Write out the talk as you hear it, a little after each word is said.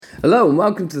Hello and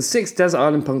welcome to the 6th Desert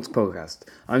Island Punks podcast.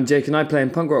 I'm Jake and I play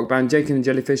in punk rock band Jake and the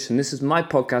Jellyfish, and this is my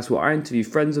podcast where I interview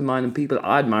friends of mine and people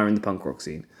I admire in the punk rock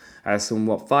scene. I ask them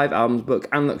what 5 albums, book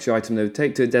and luxury item they would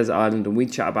take to a desert island, and we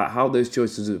chat about how those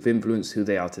choices have influenced who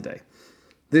they are today.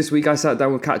 This week I sat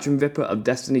down with Katrin Vipper of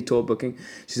Destiny Tour Booking.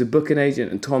 She's a booking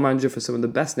agent and tour manager for some of the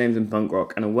best names in punk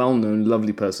rock and a well-known,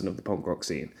 lovely person of the punk rock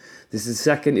scene. This is the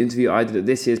second interview I did at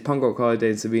this year's Punk Rock Holiday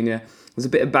in Slovenia. There's a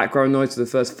bit of background noise for the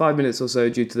first 5 minutes or so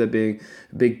due to there being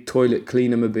a big toilet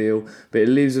cleaner mobile, but it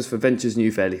leaves us for ventures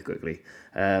new fairly quickly.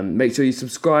 Make sure you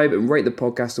subscribe and rate the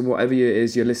podcast on whatever it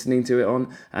is you're listening to it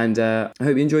on, and I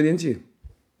hope you enjoy the interview.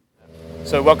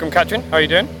 So welcome, Katrin. How are you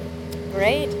doing?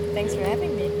 Great. Thanks for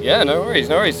having me. Yeah, no worries.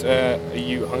 Are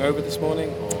you hungover this morning,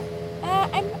 or?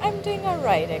 I'm doing all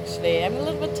right, actually. I'm a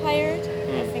little bit tired.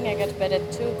 I think I got to bed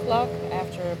at 2 o'clock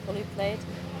after a pulley plate.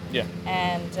 Yeah.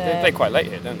 And They're quite late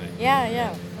here, don't they?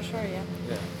 Yeah, for sure, yeah.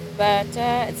 But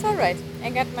it's all right. I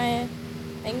got my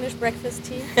English breakfast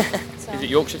tea. So Is it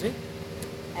Yorkshire tea?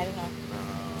 I don't know.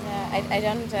 I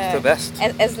don't. It's the best.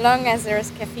 As long as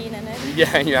there's caffeine in it.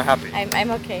 Yeah, you're happy.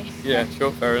 I'm okay. Yeah,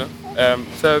 sure, fair enough.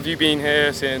 So have you been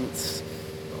here since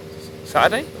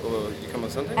Saturday, or did you come on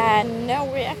Sunday? No,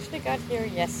 we actually got here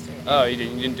yesterday. Oh, you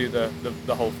didn't do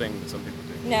the whole thing that some people do.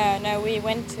 No, we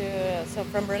went to, so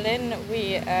from Berlin,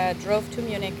 we drove to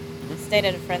Munich, stayed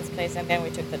at a friend's place, and then we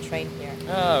took the train here.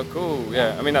 Oh, cool,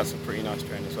 yeah. I mean, that's a pretty nice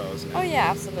train as well, isn't it? Oh, yeah,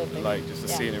 absolutely. Like, just the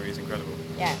scenery is incredible.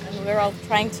 Yeah, and we're all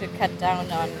trying to cut down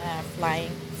on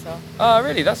flying, so. Oh,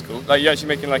 really? That's cool. Like, you're actually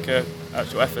making like a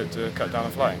actual effort to cut down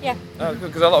on flying? Yeah. Oh, cool,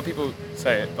 because a lot of people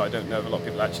say it, but I don't know if a lot of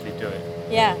people actually do it.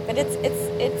 Yeah, but it's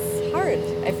hard,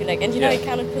 I feel like. And you know, it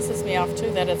kind of pisses me off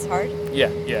too that it's hard. Yeah.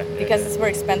 Because it's more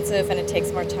expensive and it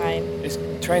takes more time.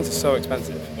 Trains are so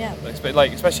expensive. Yeah.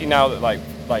 Like especially now that like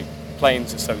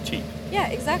planes are so cheap. Yeah,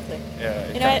 exactly.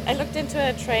 Yeah. You know, I looked into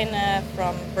a train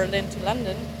from Berlin to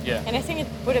London. Yeah. And I think it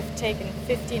would have taken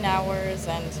 15 hours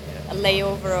and a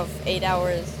layover of 8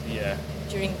 hours. Yeah.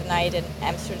 During the night in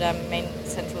Amsterdam main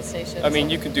central station. I mean,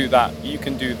 you can do that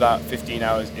 15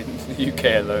 hours in the UK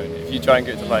alone. If you try and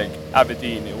get to like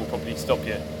Aberdeen, it will probably stop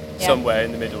you somewhere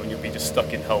in the middle, and you'll be just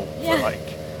stuck in Hull for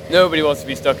like. Nobody wants to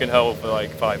be stuck in Hull for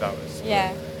like 5 hours.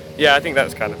 Yeah. Yeah, I think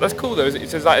that's cool though.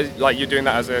 Is that like you're doing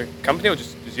that as a company, or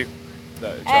just you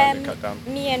trying to cut down?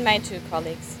 Me and my 2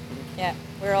 colleagues. Yeah,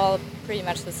 we're all pretty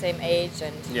much the same age,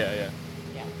 and Yeah.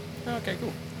 Okay,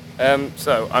 cool.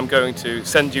 So I'm going to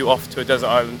send you off to a desert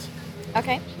island.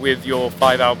 Okay. With your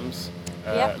 5 albums,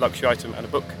 luxury item, and a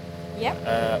book. Yep.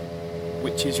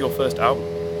 Which is your first album?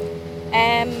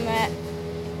 I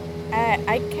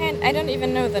don't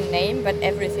even know the name, but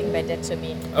Everything by Dead to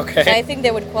Me. Okay. So I think they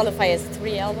would qualify as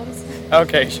 3 albums.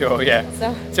 Okay, sure, yeah.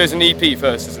 So it's an EP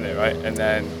first, isn't it, right? And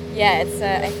then... Yeah, it's.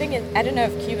 I don't know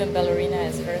if Cuban Ballerina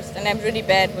is first, and I'm really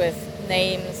bad with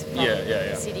names from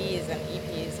CDs and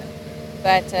EPs,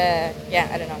 but I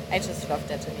don't know. I just love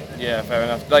Dead to Me. Yeah, fair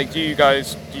enough. Like, do you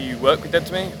work with Dead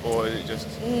to Me, or is it just?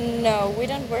 No, we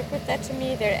don't work with Dead to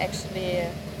Me. They're actually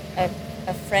a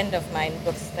friend of mine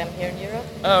books them here in Europe.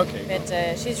 Oh, okay. But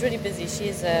she's really busy.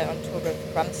 She's on tour with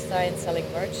Rammstein selling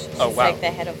merch. She's wow. like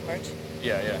the head of merch.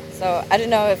 Yeah. So I don't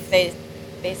know if they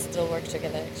still work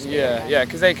together, actually. Yeah,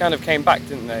 because they kind of came back,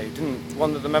 didn't they? Didn't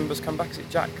one of the members come back? Is it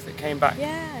Jack that came back?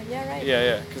 Yeah, right.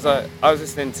 Yeah, because I was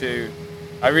listening to...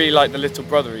 I really liked the Little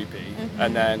Brother EP,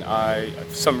 and then I,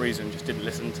 for some reason, just didn't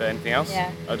listen to anything else.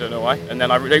 Yeah. I don't know why. And then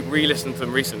I re-listened to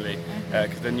them recently,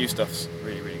 because the new stuff's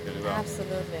really, really good as well.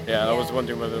 Absolutely. Yeah, I was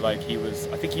wondering whether, like,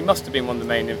 I think he must have been one of the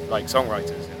main, like,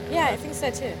 songwriters in it. Yeah, I think so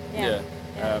too. Yeah.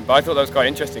 But I thought that was quite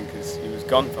interesting, because he was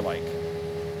gone for, like,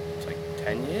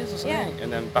 10 years or something,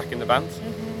 and then back in the band,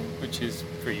 which is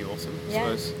pretty awesome, I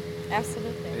suppose.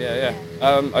 Absolutely. Yeah.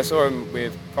 I saw him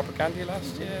with Propaganda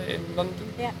last year in London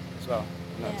as well,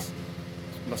 and that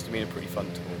must have been a pretty fun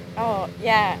tour. Oh,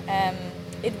 yeah,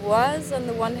 it was on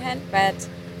the one hand, but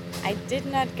I did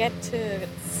not get to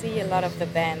see a lot of the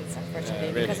bands, unfortunately,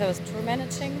 really? because I was tour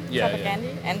managing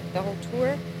Propaganda and the whole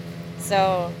tour.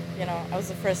 So, you know, I was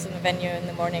the first in the venue in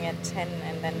the morning at 10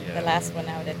 and then the last one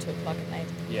out at 2 o'clock at night.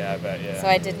 Yeah, I bet, yeah. So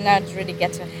I did not really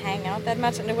get to hang out that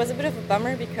much, and it was a bit of a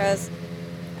bummer because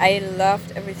I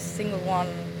loved every single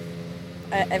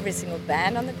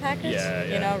band on the package.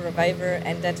 You know, Reviver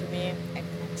and Dead to Me. I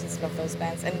just love those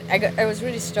bands. And I was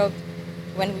really stoked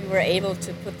when we were able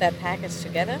to put that package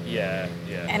together. Yeah.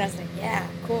 And I was like, yeah,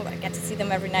 cool, I get to see them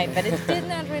every night. But it did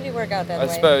not really work out that way.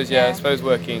 I suppose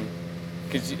working...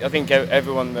 Because I think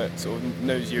everyone that sort of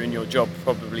knows you and your job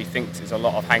probably thinks it's a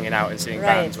lot of hanging out and seeing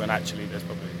bands, when actually there's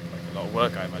probably like a lot of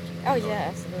work, I imagine. Oh, yeah,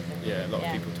 absolutely. Yeah, a lot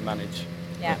of people to manage.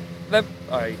 Yeah.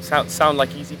 sound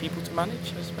like easy people to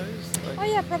manage, I suppose. Like, oh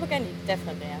yeah, Propaganda,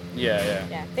 definitely. Yeah.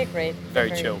 Yeah, they're great.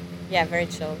 Very chill. Yeah, very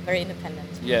chill, very independent.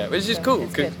 Yeah, which is cool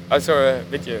because I saw a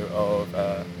video of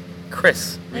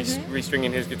Chris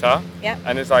restringing his guitar. Yeah.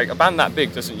 And it's like a band that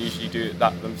big doesn't usually do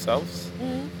that themselves.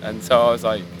 Mm-hmm. And so I was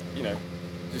like,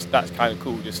 just that's kind of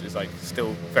cool. Just it's like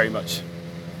still very much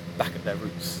back at their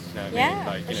roots. You know what I mean?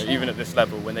 Like sure. Even at this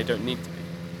level when they don't need to be.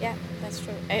 Yeah, that's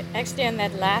true. Actually, on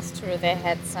that last tour, they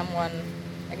had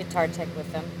a guitar tech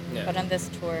with them. Yeah. But on this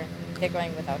tour, they're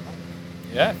going without one.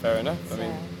 Yeah, fair enough. So, I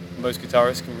mean, most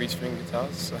guitarists can restring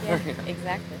guitars. So. Yeah,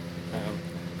 exactly.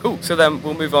 Cool. So then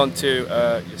we'll move on to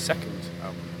your second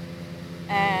album.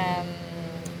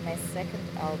 My second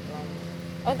album.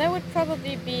 Oh, that would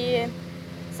probably be.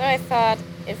 So I thought,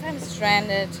 if I'm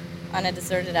stranded on a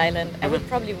deserted island, I would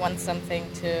probably want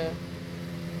something to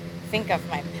think of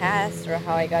my past or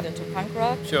how I got into punk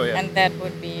rock. Sure, yeah. And that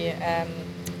would be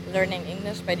Learning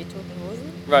English by Die Toten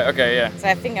Hosen. Right, okay, yeah. So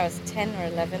I think I was 10 or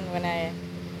 11 when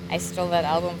I stole that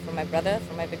album from my brother,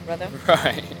 from my big brother.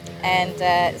 Right. And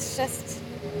it's just,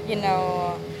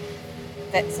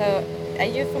 so are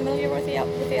you familiar with the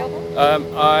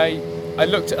album? I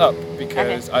looked it up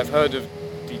because I've heard of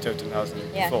Die Toten Hosen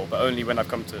before, but only when I've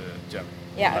come to Germany.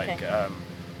 Yeah, okay.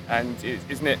 And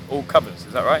isn't it all covers,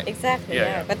 is that right? Exactly,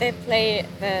 yeah. But they play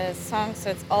the songs, so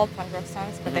it's all punk rock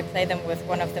songs, but they play them with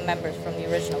one of the members from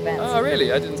the original band. Oh,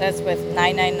 really? I didn't... So it's with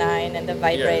 999 and the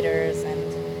Vibrators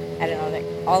and, I don't know, like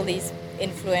all these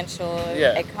influential,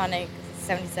 iconic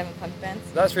 77 punk bands.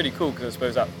 That's really cool, because I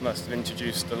suppose that must have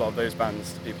introduced a lot of those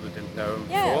bands to people who didn't know them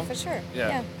before. Yeah, for sure.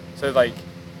 Yeah. So, like,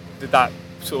 did that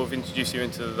sort of introduce you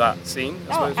into that scene,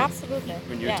 I suppose? Oh, absolutely.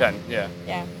 When you were 10, yeah.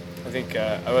 I think,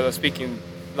 I was speaking...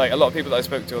 Like, a lot of people that I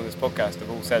spoke to on this podcast have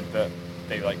all said that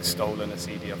they've, like, stolen a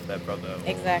CD off their brother.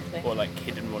 Or like,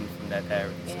 hidden one from their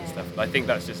parents and stuff. But I think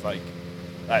that's just, like,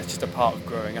 that's just a part of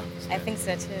growing up, isn't it? I think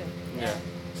so, too. Yeah.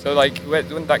 So, like, when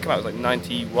did that come out? It was, like,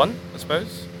 91, I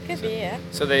suppose? Could be, yeah.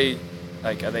 So they,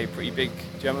 like, are they a pretty big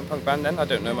German punk band then? I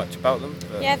don't know much about them.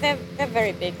 But... Yeah, they're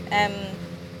very big. I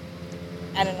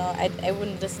don't know, I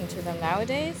wouldn't listen to them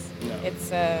nowadays. No. It's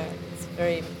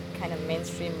very kind of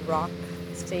mainstream rock.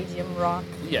 Stadium rock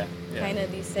kind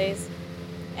of these days,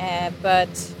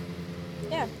 but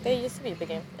they used to be a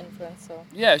big influence. So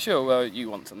yeah, sure. Well, you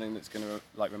want something that's going to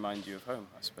like remind you of home,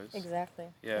 I suppose. Exactly.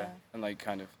 Yeah, and like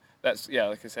kind of that's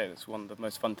like I say, that's one of the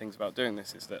most fun things about doing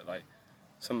this is that like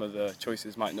some of the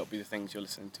choices might not be the things you're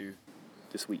listening to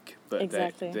this week, but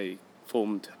they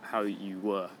formed how you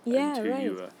were and who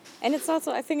you were. And it's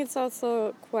also, I think it's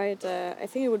also quite, I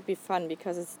think it would be fun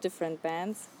because it's different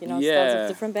bands, styles of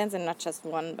different bands and not just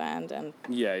one band and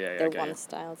they're one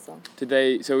style. So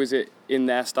is it in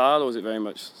their style or is it very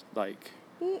much like?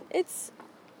 It's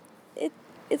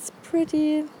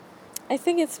pretty, I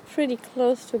think it's pretty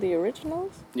close to the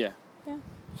originals. Yeah. Yeah.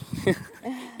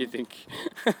 You think?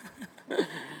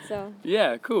 So.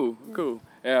 Yeah, cool.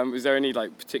 Is there any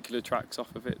like particular tracks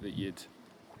off of it that you'd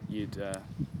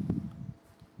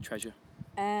treasure?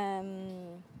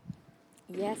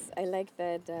 Yes, I like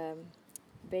that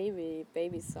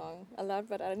baby song a lot,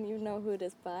 but I don't even know who it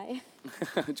is by.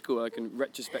 It's cool. I can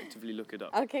retrospectively look it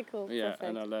up. Okay, cool. Yeah,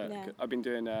 perfect. and I've been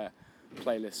doing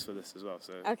playlists for this as well,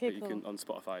 so cool. You can on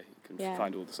Spotify you can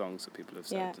find all the songs that people have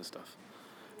said and stuff.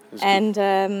 And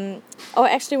cool.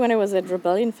 Actually, when I was at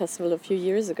Rebellion Festival a few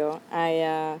years ago,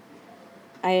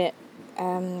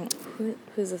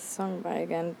 who's a song by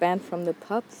again? Band from the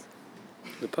Pubs.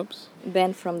 The Pubs?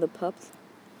 Band from the Pubs.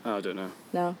 Oh, I don't know.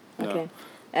 No. Okay.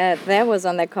 That was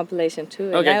on that compilation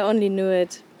too. And I only knew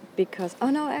it because. Oh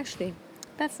no, actually,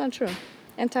 that's not true.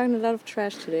 I'm talking a lot of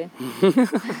trash today.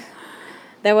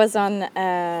 That was on.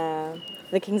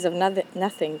 The Kings of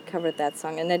Nothing covered that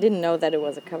song, and I didn't know that it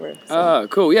was a cover. So. Oh,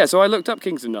 cool. Yeah, so I looked up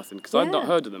Kings of Nothing because I'd not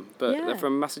heard of them, but they're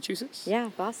from Massachusetts? Yeah,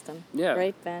 Boston. Yeah.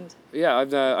 Great band. Yeah, I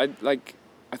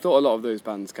thought a lot of those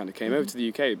bands kind of came over to the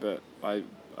UK, but they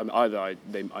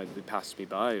passed me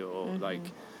by or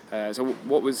so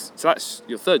that's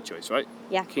your third choice, right?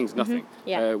 Yeah. Kings of Nothing.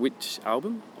 Yeah. Which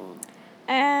album? Or?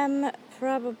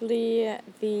 Probably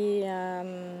the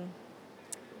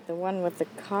one with the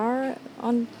car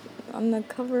on the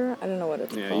cover. I don't know what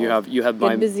it's called. You have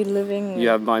my Busy Living. You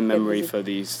have my memory for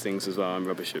these things as well. I'm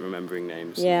rubbish at remembering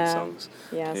names and songs.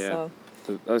 Yeah. So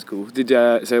that's cool.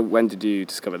 So when did you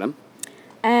discover them?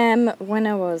 When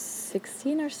I was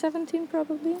 16 or 17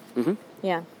 probably. Mm-hmm.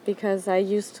 Yeah, because I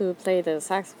used to play the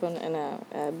saxophone in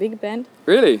a big band.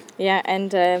 Really? Yeah,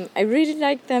 and I really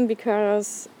liked them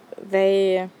because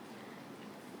they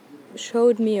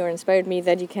showed me or inspired me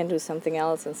that you can do something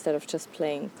else instead of just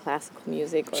playing classical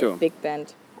music or big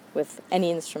band with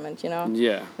any instrument, you know.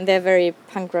 Yeah. And they're very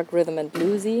punk rock rhythm and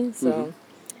bluesy, so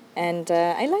and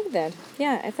I like that.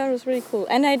 Yeah, I thought it was really cool,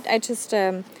 and I just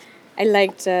I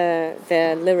liked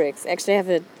the lyrics.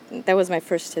 Actually, that was my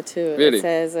first tattoo. Really? It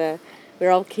says. We're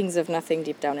all kings of nothing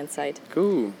deep down inside.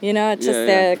 Cool. You know, just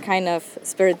the kind of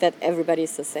spirit that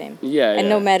everybody's the same. Yeah, and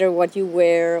no matter what you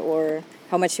wear or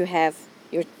how much you have,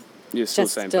 you're still just the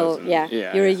same still, person.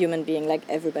 You're a human being like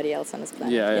everybody else on this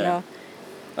planet. Yeah, you know.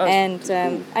 That's and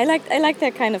cool. I like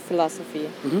that kind of philosophy,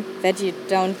 that you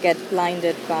don't get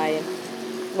blinded by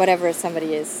whatever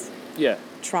somebody is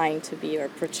trying to be or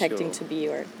projecting to be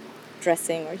or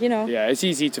dressing or, you know. Yeah, it's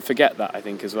easy to forget that, I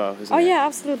think, as well, isn't it? Oh, yeah,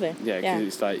 absolutely. Yeah, because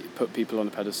it's like put people on a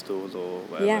pedestal or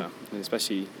whatever. Yeah. And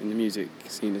especially in the music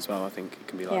scene as well, I think it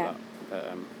can be like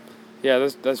that.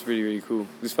 But, that's really, really cool.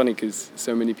 It's funny because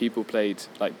so many people played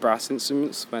like brass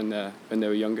instruments when they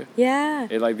were younger. Yeah.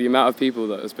 Like the amount of people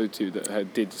that I spoke to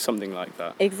that did something like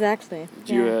that. Exactly.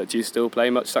 Do you still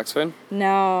play much saxophone?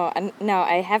 No,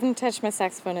 I haven't touched my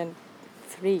saxophone in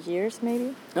 3 years,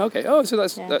 maybe. Okay. Oh, so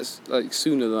that's like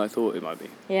sooner than I thought it might be.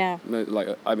 Yeah.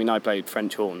 Like, I mean, I played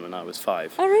French horn when I was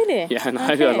 5. Oh, really? Yeah, and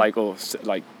I was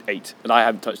like 8, and I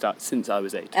haven't touched that since I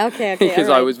was 8. Okay. Because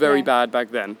I was very bad back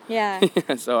then. Yeah.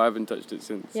 So I haven't touched it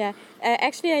since. Yeah.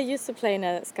 Actually, I used to play in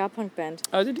a ska punk band.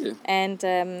 Oh, did you? And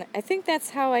I think that's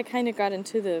how I kind of got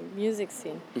into the music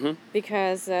scene.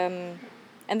 Because, and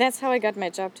that's how I got my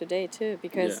job today too.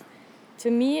 Because. To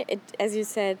me, it, as you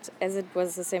said, as it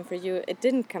was the same for you, it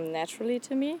didn't come naturally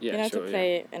to me, to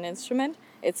play an instrument.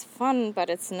 It's fun, but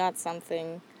it's not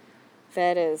something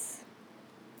that is,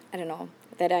 I don't know,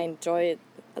 that I enjoy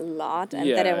a lot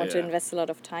and that I want to invest a lot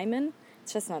of time in.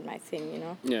 It's just not my thing, you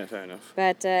know. Yeah, fair enough.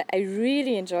 But I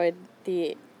really enjoyed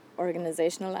the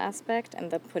organizational aspect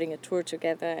and the putting a tour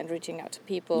together and reaching out to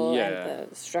people and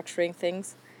the structuring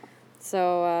things.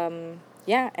 So,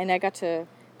 and I got to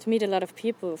meet a lot of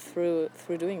people through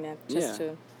doing that.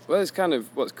 Well, it's kind of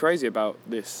what's crazy about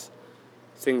this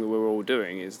thing that we're all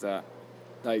doing is that,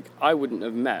 like, I wouldn't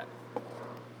have met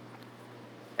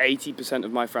 80%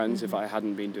 of my friends if I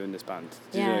hadn't been doing this band.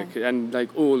 Yeah. You know? And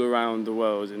like all around the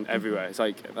world and everywhere. It's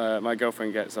like my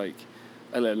girlfriend gets like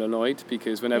a little annoyed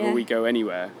because whenever we go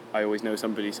anywhere, I always know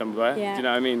somebody somewhere. Yeah. Do you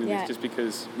know what I mean? Yeah. It's just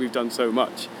because we've done so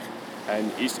much.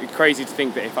 And it's crazy to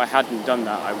think that if I hadn't done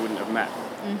that, I wouldn't have met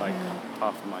like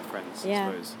half of my friends, I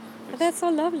suppose. But that's so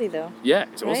lovely, though. Yeah,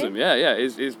 it's right? awesome. Yeah,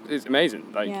 it's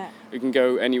amazing. Like, you can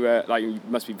go anywhere. Like, it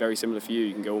must be very similar for you.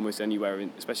 You can go almost anywhere,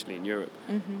 especially in Europe,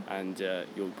 and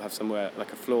you'll have somewhere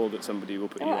like a floor that somebody will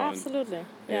put you on. Oh, absolutely.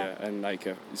 Yeah, and like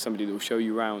somebody that will show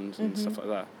you around and stuff like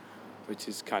that, which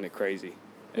is kind of crazy.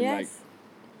 And yes. like,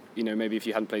 you know, maybe if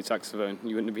you hadn't played saxophone,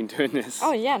 you wouldn't have been doing this.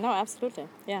 Oh yeah, no, absolutely.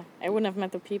 Yeah, I wouldn't have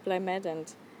met the people I met,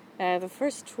 and the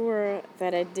first tour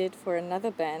that I did for another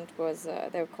band was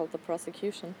they were called The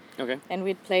Prosecution. Okay. And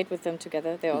we'd played with them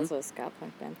together. They're also a ska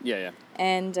punk band. Yeah.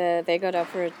 And they got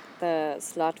offered the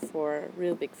slot for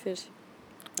Real Big Fish.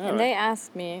 Oh, and right. they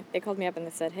asked me, they called me up and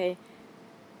they said, "Hey,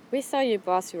 we saw you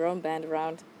boss your own band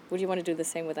around. Would you want to do the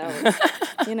same with ours?"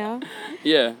 You know?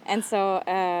 Yeah. And so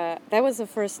that was the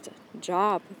first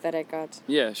job that I got.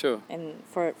 Yeah, sure.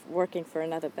 For working for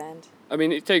another band. I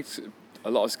mean, it takes a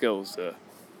lot of skills to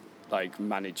like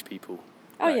manage people.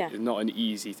 Oh, like, yeah. It's not an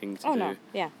easy thing to do. Oh, no,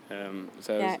 yeah.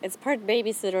 It's part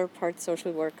babysitter, part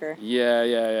social worker.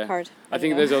 Yeah. I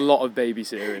think there's a lot of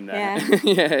babysitter in there.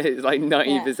 Yeah. It's like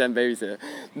 90% babysitter.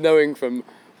 Knowing from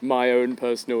my own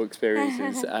personal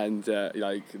experiences and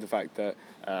like the fact that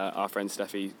our friend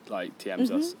Steffi like TMs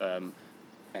us,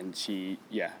 and she,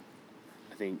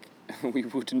 I think we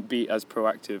wouldn't be as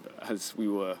proactive as we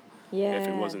were if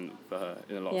it wasn't for her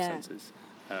in a lot of senses.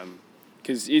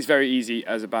 Because it's very easy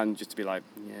as a band just to be like,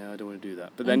 I don't want to do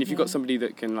that. But then if you've got somebody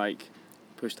that can like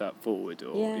push that forward,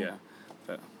 or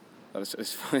but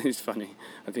it's funny.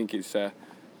 I think it's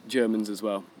Germans as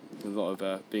well. A lot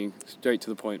of being straight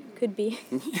to the point. Could be.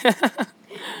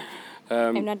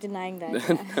 I'm not denying that.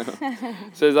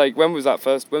 So it's like, when was the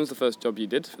first job you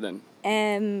did for them?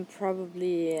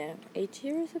 Probably 8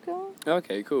 years ago.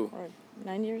 Okay, cool. Or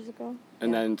 9 years ago.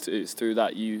 And then it's through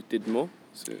that you did more?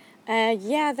 So.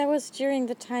 That was during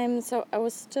the time, so I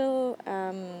was still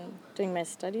doing my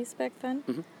studies back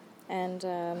then. And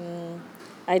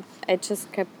I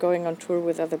just kept going on tour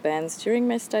with other bands during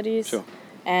my studies. Sure.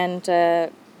 And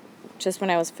just when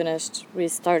I was finished, we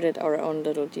started our own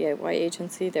little DIY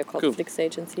agency. They're called Flix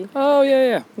Agency. Oh,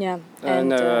 yeah. Yeah.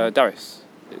 And Darius.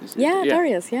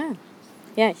 Darius, yeah.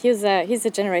 Yeah, he's a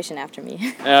generation after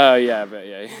me. Oh yeah, but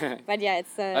yeah. But yeah,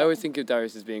 it's. I always think of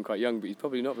Darius as being quite young, but he's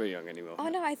probably not very young anymore. Oh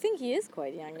no, I think he is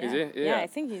quite young. Yeah. Is he? Yeah, I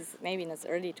think he's maybe in his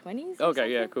early 20s.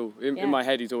 Okay, yeah, cool. In my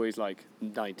head, he's always like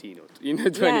 19 or 20.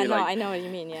 Yeah, no, like, I know what you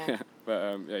mean. Yeah.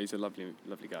 But yeah, he's a lovely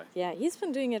guy. Yeah, he's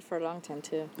been doing it for a long time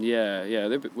too. Yeah,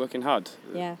 they've been working hard.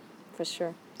 Yeah, for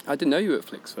sure. I didn't know you were at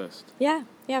Flix first. Yeah,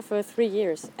 for 3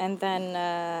 years, and then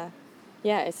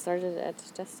I started at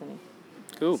Destiny.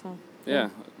 Cool. So, yeah,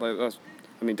 like that's.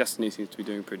 I mean, Destiny seems to be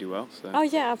doing pretty well. So. Oh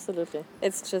yeah, absolutely.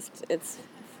 It's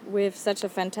we have such a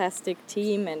fantastic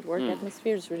team and work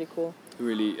atmosphere. It's really cool.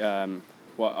 Really,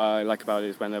 what I like about it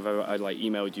is whenever I like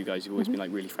emailed you guys, you've always been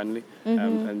like really friendly,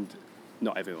 and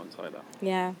not everyone's like that.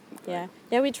 Yeah.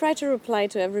 We try to reply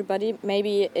to everybody.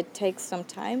 Maybe it takes some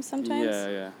time sometimes.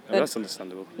 Yeah. That's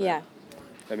understandable. Yeah.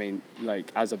 I mean,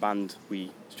 like as a band, we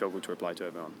struggle to reply to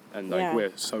everyone, and like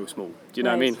we're so small. Do you know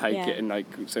what I mean? Like, and like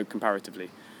so comparatively.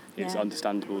 It's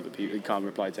understandable that people can't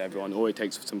reply to everyone, or it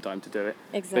takes some time to do it.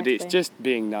 Exactly. But it's just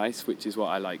being nice, which is what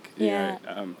I like.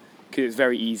 Because it's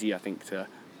very easy, I think, to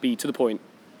be to the point,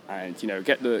 and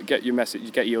get your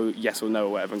message, get your yes or no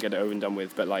or whatever, and get it over and done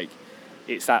with. But like,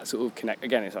 it's that sort of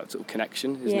it's that sort of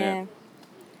connection, isn't it?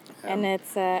 And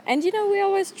it's and we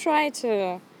always try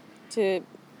to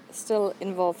still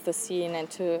involve the scene and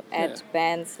to add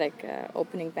bands like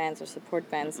opening bands or support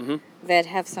bands that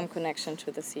have some connection to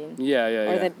the scene.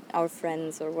 Or that our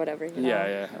friends or whatever.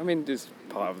 Yeah. I mean, it's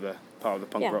part of the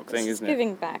punk rock thing, isn't it?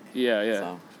 Giving back. Yeah.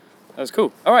 So. That's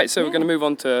cool. All right, so we're going to move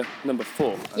on to number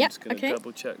 4. I'm just going to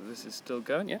double check that this is still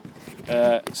going. Yeah.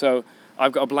 So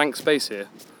I've got a blank space here.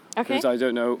 Okay. Because I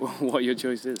don't know what your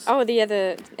choice is. Oh, the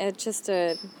other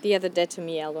Dead to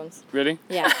Me albums. Really?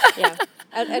 Yeah.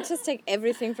 I'll just take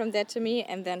everything from Dead to Me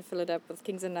and then fill it up with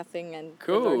Kings of Nothing and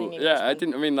cool. Yeah,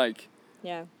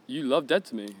 Yeah. You love Dead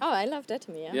to Me. Oh, I love Dead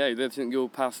to Me. Yeah. Yeah, you think you'll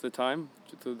pass the time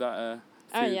to that?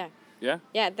 Oh yeah. Yeah.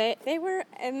 Yeah, they were.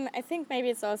 I think maybe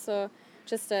it's also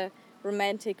just a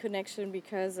romantic connection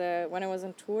because when I was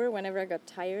on tour, whenever I got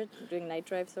tired doing night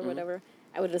drives or whatever,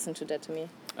 I would listen to Dead to Me.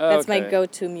 That's my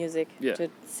go-to music to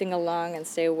sing along and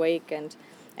stay awake. And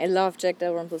I love Jack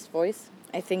Dalrymple's voice.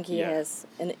 I think he has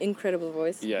an incredible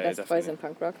voice. Yeah, best voice in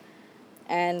punk rock.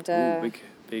 And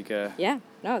big. Yeah,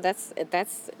 no, that's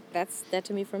Dead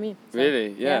to Me for me. So,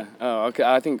 really? Yeah. Oh, okay.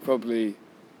 I think probably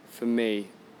for me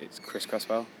it's Chris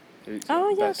Cresswell.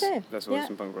 Best voice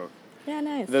in punk rock. Yeah,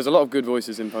 nice. There's a lot of good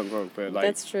voices in punk rock, but like...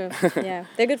 That's true, yeah.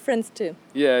 They're good friends too.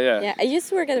 Yeah. Yeah, I used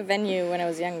to work at a venue when I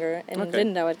was younger in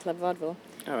Lindau at Club Vaudeville.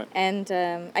 All right. And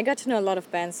I got to know a lot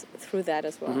of bands through that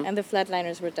as well. And the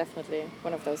Flatliners were definitely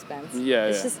one of those bands. Yeah,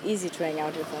 It's just easy to hang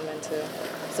out with them and to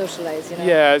socialize,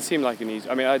 Yeah, it seemed like an easy...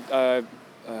 I mean, I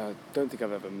don't think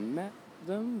I've ever met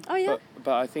them. Oh, yeah?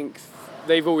 But I think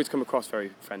they've always come across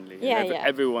very friendly. Yeah,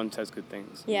 Everyone says good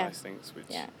things, nice things,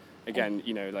 which, again,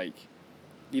 like...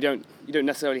 You don't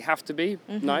necessarily have to be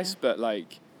nice, but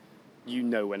like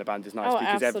when a band is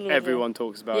nice because everyone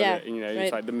talks about it. And,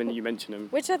 it's like the minute you mention them.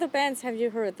 Which other bands have you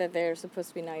heard that they're supposed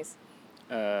to be nice?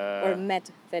 Or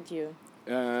met that you?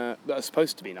 That are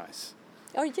supposed to be nice.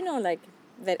 Or like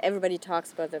that everybody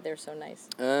talks about that they're so nice.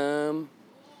 I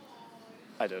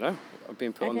don't know. I'm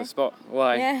being put on the spot.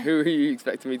 Why? Yeah. Who are you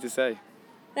expecting me to say?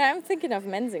 No, I'm thinking of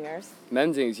Menzingers.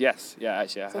 Menzingers, yes. Yeah,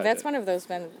 actually, So that's one of those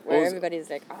bands where everybody's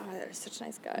like, oh, they're such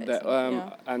nice guys.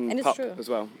 And Pup as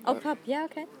well. Oh, Pup, yeah,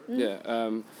 okay.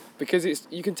 Yeah, because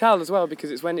you can tell as well,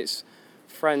 because it's when it's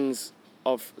friends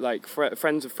of, like,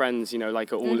 friends of friends,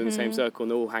 like are all in the same circle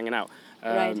and they're all hanging out.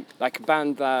 Like a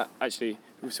band that, actually,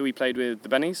 so we played with the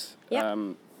Bennies,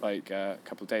 a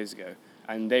couple of days ago,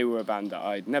 and they were a band that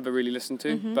I'd never really listened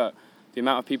to, but the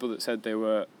amount of people that said they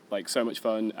were like so much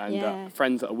fun and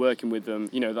friends that are working with them,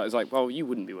 that was like, well, you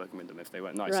wouldn't be working with them if they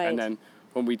weren't nice. And then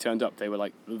when we turned up, they were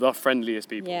like the friendliest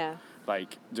people,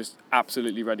 like just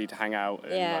absolutely ready to hang out.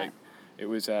 And like it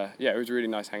was really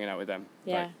nice hanging out with them.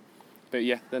 But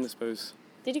then I suppose.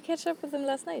 Did you catch up with them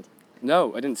last night?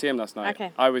 No, I didn't see him last night.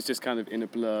 Okay. I was just kind of in a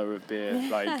blur of beer,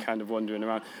 like kind of wandering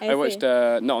around. I watched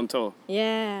Not on Tour.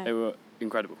 Yeah. They were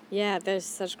incredible. Yeah, they're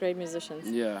such great musicians.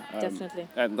 Yeah. Definitely.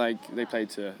 And like they played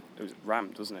to, it was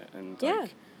Rammed, wasn't it? And a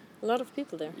lot of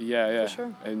people there. Yeah. For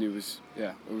sure. And it was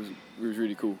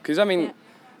really cool. Because I mean,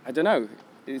 I don't know.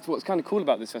 What's kind of cool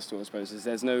about this festival, I suppose, is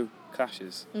there's no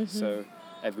clashes. So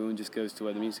everyone just goes to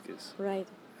where the music is. Right.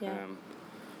 Yeah.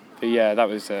 But yeah, that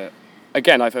was.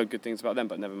 Again, I've heard good things about them,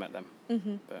 but never met them.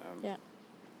 But,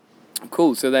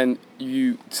 Cool. So then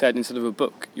you said instead of a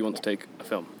book, you want to take a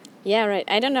film. Yeah, right.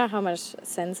 I don't know how much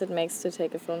sense it makes to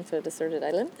take a phone to a deserted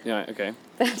island. Yeah, okay.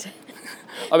 But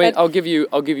I mean, I'll give you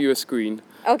a screen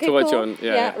to watch cool. on.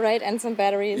 Yeah, right, and some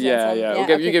batteries. Yeah, and some,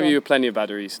 yeah. We'll give you plenty of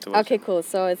batteries to watch. Okay, cool.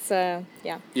 So it's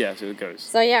yeah. Yeah, so it goes.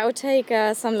 So yeah, I would take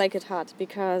Some Like It Hot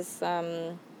because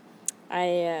I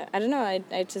don't know.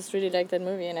 I just really like that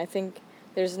movie, and I think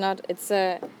there's not. It's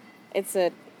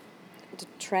a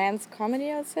trans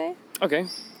comedy, I'd say. Okay.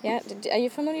 Yeah. Are you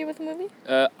familiar with the movie?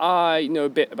 I know a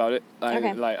bit about it.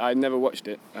 Okay. Like I never watched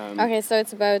it. Okay, so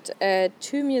it's about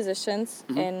two musicians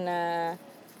in. I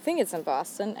think it's in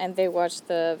Boston, and they watched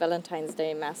the Valentine's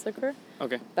Day Massacre.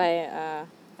 Okay. By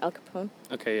Al Capone.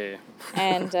 Okay. Yeah.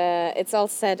 And it's all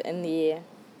set in the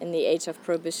age of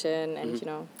Prohibition, and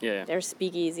they're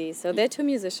speakeasy. So they're two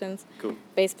musicians. Cool.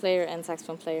 Bass player and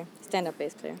saxophone player, stand-up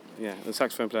bass player. Yeah, the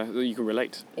saxophone player. You can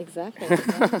relate. Exactly.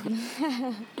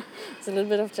 It's a little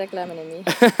bit of Jack Lemmon in me.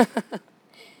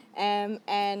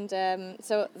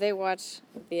 So they watch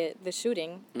the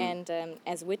shooting, and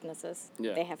as witnesses,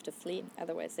 they have to flee.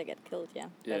 Otherwise, they get killed.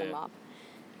 By the mob.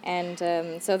 And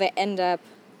so they end up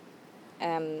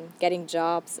getting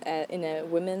jobs in a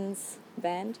women's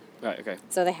band. Right. Okay.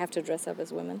 So they have to dress up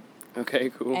as women. Okay.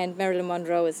 Cool. And Marilyn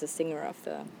Monroe is the singer of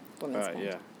the women's band.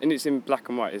 Yeah. And it's in black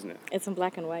and white, isn't it? It's in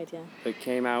black and white. Yeah. It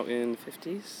came out in the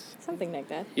 50s. Something like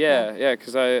that. Yeah.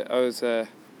 Because I was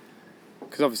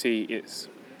because obviously it's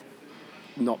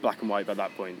not black and white by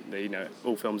that point.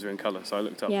 All films are in colour. So I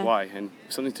looked up why, and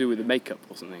something to do with the makeup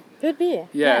or something. Could be.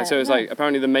 Yeah. So it's like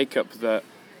apparently the makeup that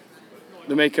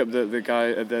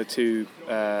the two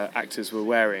actors were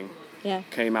wearing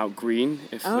came out green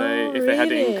if they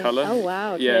had it in colour. Oh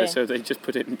wow. Okay. Yeah, so they just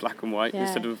put it in black and white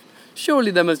instead of.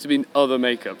 Surely there must have been other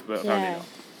makeup, but apparently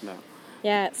not. No.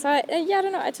 Yeah. So I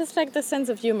don't know. I just like the sense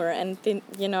of humor, and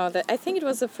I think it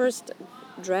was the first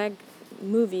drag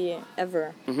movie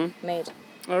ever made.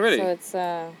 Oh really? So it's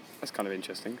that's kind of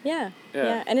interesting. Yeah.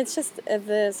 And it's just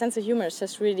the sense of humor is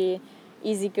just really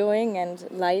easygoing and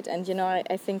light, and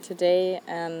I think today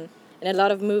in a lot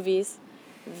of movies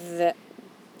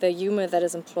the humor that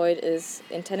is employed is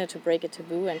intended to break a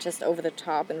taboo and just over the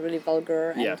top and really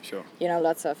vulgar and sure.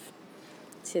 Lots of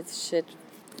tits, shit,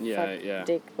 fuck,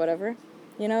 dick, whatever.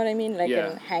 You know what I mean? Like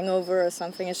in Hangover or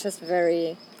something. It's just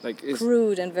very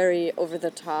crude and very over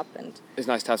the top, and it's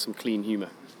nice to have some clean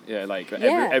humor. Yeah,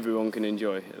 everyone can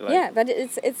enjoy. But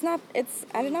it's not. It's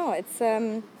I don't know.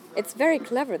 It's very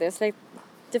clever. There's like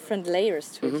different layers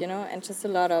to it, and just a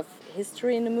lot of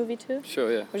history in the movie too. Sure,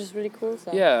 yeah. Which is really cool.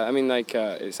 So. Yeah, I mean,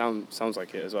 it sounds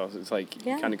like it as well. So it's like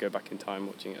you kind of go back in time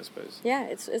watching it, I suppose. Yeah,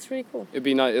 it's really cool. It'd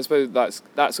be nice. I suppose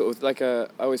that's sort of like I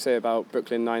always say about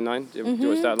Brooklyn Nine-Nine. Do you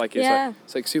watch that? Like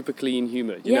it's like super clean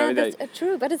humor. You know, that's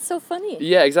true, but it's so funny.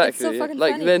 Yeah, exactly. It's so fucking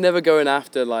funny. They're never going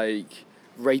after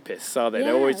rapists, are they? Yeah,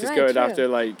 they're always just going after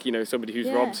somebody who's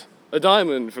robbed a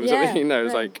diamond from something.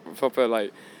 It's like proper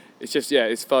It's just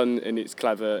it's fun and it's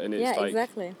clever and it's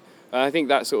exactly. And I think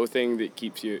that sort of thing that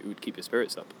would keep your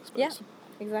spirits up, I suppose.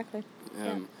 Yeah, exactly.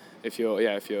 If you're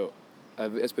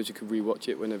I suppose you could rewatch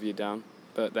it whenever you're down,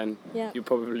 but then you'll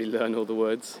probably learn all the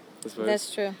words, I suppose.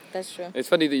 That's true. It's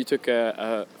funny that you took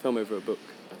a film over a book,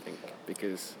 I think,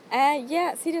 because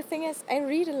see, the thing is, I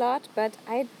read a lot, but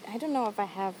I don't know if I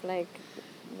have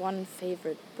one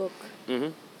favorite book.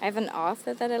 I have an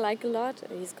author that I like a lot.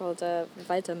 He's called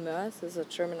Walter Mörs. He's a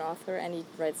German author, and he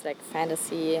writes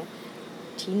fantasy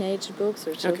teenage books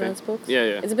or children's books.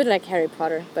 Yeah. It's a bit like Harry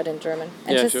Potter, but in German.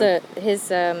 And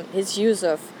his use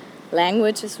of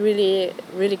language is really,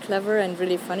 really clever and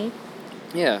really funny.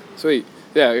 Yeah, sweet.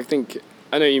 Yeah,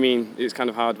 I know what you mean. It's kind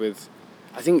of hard with.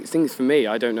 I think things for me.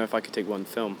 I don't know if I could take one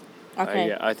film.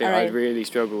 Okay. I think I'd really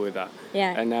struggle with that.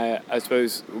 Yeah. And I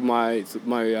suppose my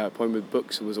point with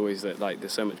books was always that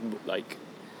there's so much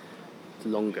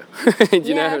longer. Do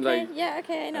you know?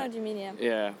 Okay. I know what you mean. Yeah.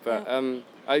 Yeah, but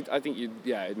I think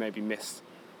it'd maybe miss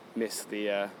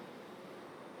the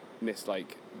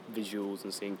visuals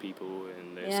and seeing people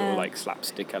and the sort of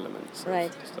slapstick elements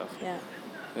and stuff. Yeah.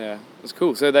 Yeah, that's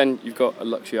cool. So then you've got a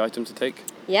luxury item to take.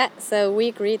 Yeah, so we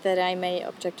agreed that I may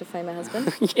objectify my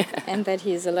husband. And that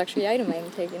he's a luxury item I'm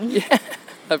taking. Yeah,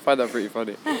 I find that pretty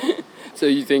funny. So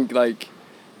you think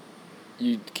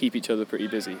you keep each other pretty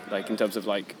busy, in terms of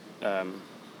that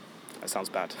sounds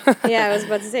bad. Yeah, I was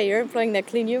about to say you're employing that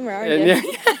clean humor, aren't you?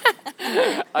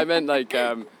 Yeah. I meant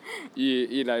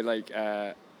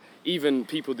even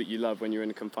people that you love when you're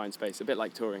in a confined space, a bit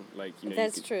like touring.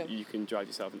 That's true. You can drive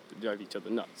each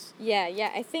other nuts. Yeah.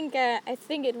 I think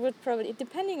it would probably,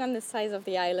 depending on the size of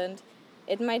the island,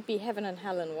 it might be heaven and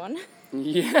hell in one.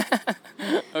 Yeah.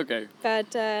 Okay.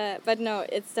 But no,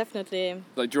 it's definitely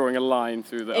drawing a line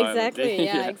through the island. Exactly.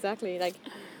 Yeah, exactly.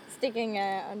 sticking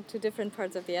on to different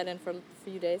parts of the island for a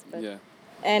few days. But Yeah.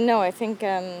 And no, I think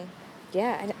I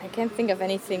can't think of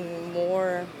anything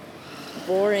more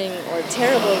boring or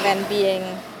terrible than being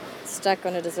stuck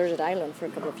on a deserted island for a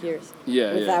couple of years.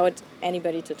 Without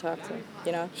anybody to talk to,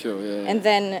 you know. Sure. Yeah. And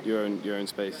then your own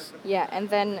space. Yeah, and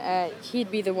then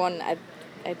he'd be the one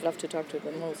I'd love to talk to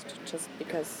the most, just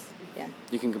because. Yeah.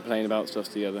 You can complain about stuff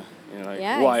together. You know, like,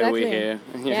 yeah, why exactly. are we here?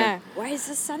 Yeah. Why is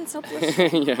the sun so blue?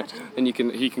 Yeah. And he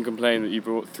can complain that you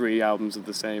brought 3 albums of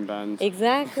the same band.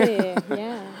 Exactly.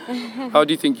 Yeah. How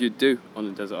do you think you'd do on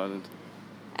a desert island?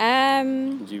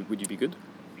 Would you be good?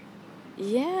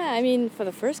 Yeah, I mean, for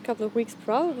the first couple of weeks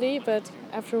probably, but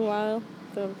after a while,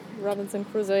 the Robinson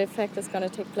Crusoe effect is going to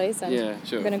take place, and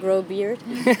sure. I'm going to grow a beard.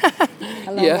 Maybe.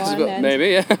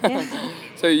 Yeah. Yeah.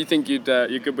 So you think you're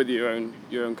good with your own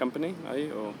company, are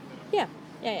you? Or Yeah.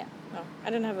 No, I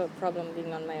don't have a problem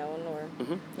being on my own, or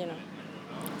you know.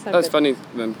 That's funny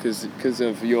then, because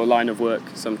of your line of work.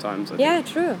 Sometimes. I think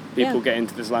true. People get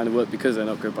into this line of work because they're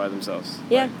not good by themselves.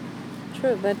 Yeah,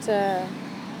 true. But it's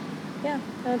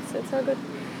all good.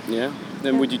 Yeah.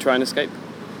 Then would you try and escape?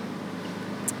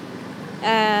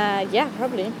 Yeah,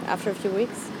 probably after a few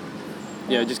weeks.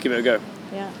 Yeah, just give it a go.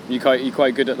 Yeah. You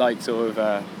quite good at like sort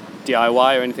of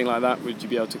DIY or anything like that? Would you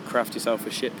be able to craft yourself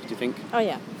a ship? Do you think? Oh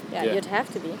yeah. You'd have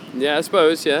to be. Yeah, I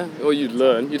suppose. Yeah, or you'd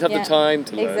learn. You'd have the time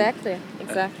to learn.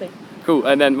 Exactly. Cool.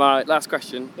 And then my last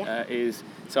question is: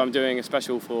 so I'm doing a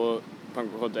special for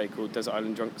Punk Rock Holiday called Desert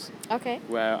Island Drunks. Okay.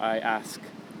 Where I ask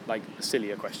like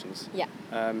sillier questions. Yeah.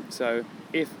 So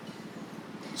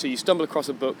you stumble across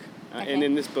a book, and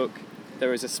in this book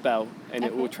there is a spell, and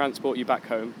it will transport you back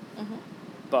home. Mm-hmm.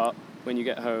 But when you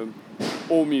get home,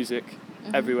 all music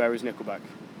everywhere is Nickelback.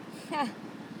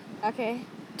 Okay.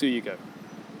 Do you go?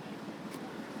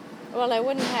 Well, I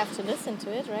wouldn't have to listen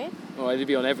to it, right? Well, it'd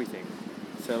be on everything.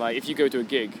 So, like, if you go to a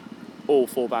gig, all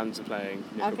 4 bands are playing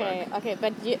Nickelback. Okay,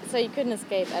 but so you couldn't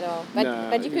escape at all.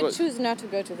 But you could choose not to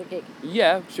go to the gig.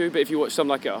 Yeah, true. But if you watch Some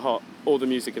Like It Hot, all the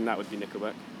music in that would be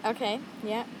Nickelback. Okay.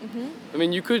 Yeah. I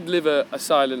mean, you could live a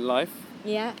silent life.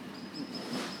 Yeah.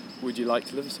 Would you like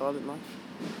to live a silent life?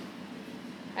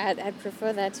 I'd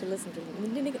prefer that to listen to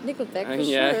Nickelback for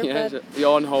sure. Yeah, but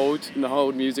you're on hold, and the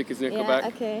hold music is Nickelback. Yeah.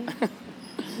 Okay.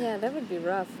 Yeah, that would be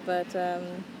rough, but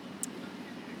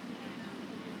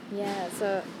yeah.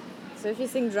 So if you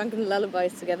sing Drunken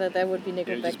Lullabies together, that would be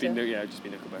Nickelback. Just be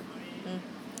Nickelback.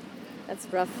 That's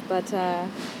rough, but yeah.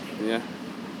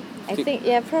 I think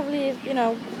probably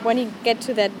when you get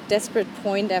to that desperate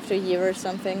point after a year or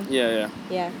something. Yeah.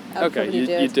 I'll probably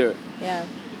do it. You do it. Yeah.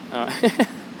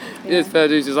 It is fair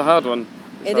dues. It's a hard one.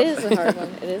 It is a hard one.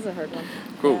 It is a hard one.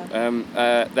 Cool.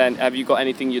 Yeah. Then have you got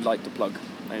anything you'd like to plug?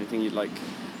 Anything you'd like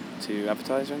to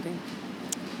advertise or anything?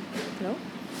 No.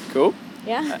 Cool.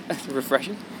 Yeah.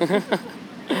 Refreshing.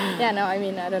 Yeah, no, I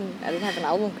mean, I don't have an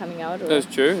album coming out. Or... That's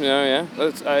true. No, yeah,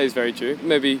 that is very true.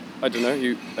 Maybe, I don't know,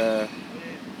 you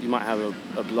might have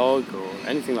a blog or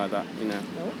anything like that, you know.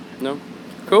 No.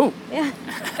 Cool. Yeah.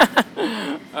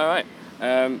 All right.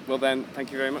 Well then,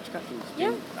 thank you very much, Captain. It's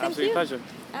been absolute pleasure.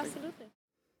 Absolutely.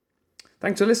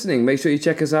 Thanks for listening. Make sure you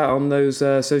check us out on those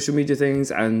social media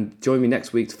things, and join me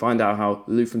next week to find out how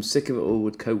Lou from Sick of It All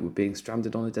would cope with being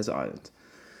stranded on a desert island.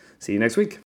 See you next week.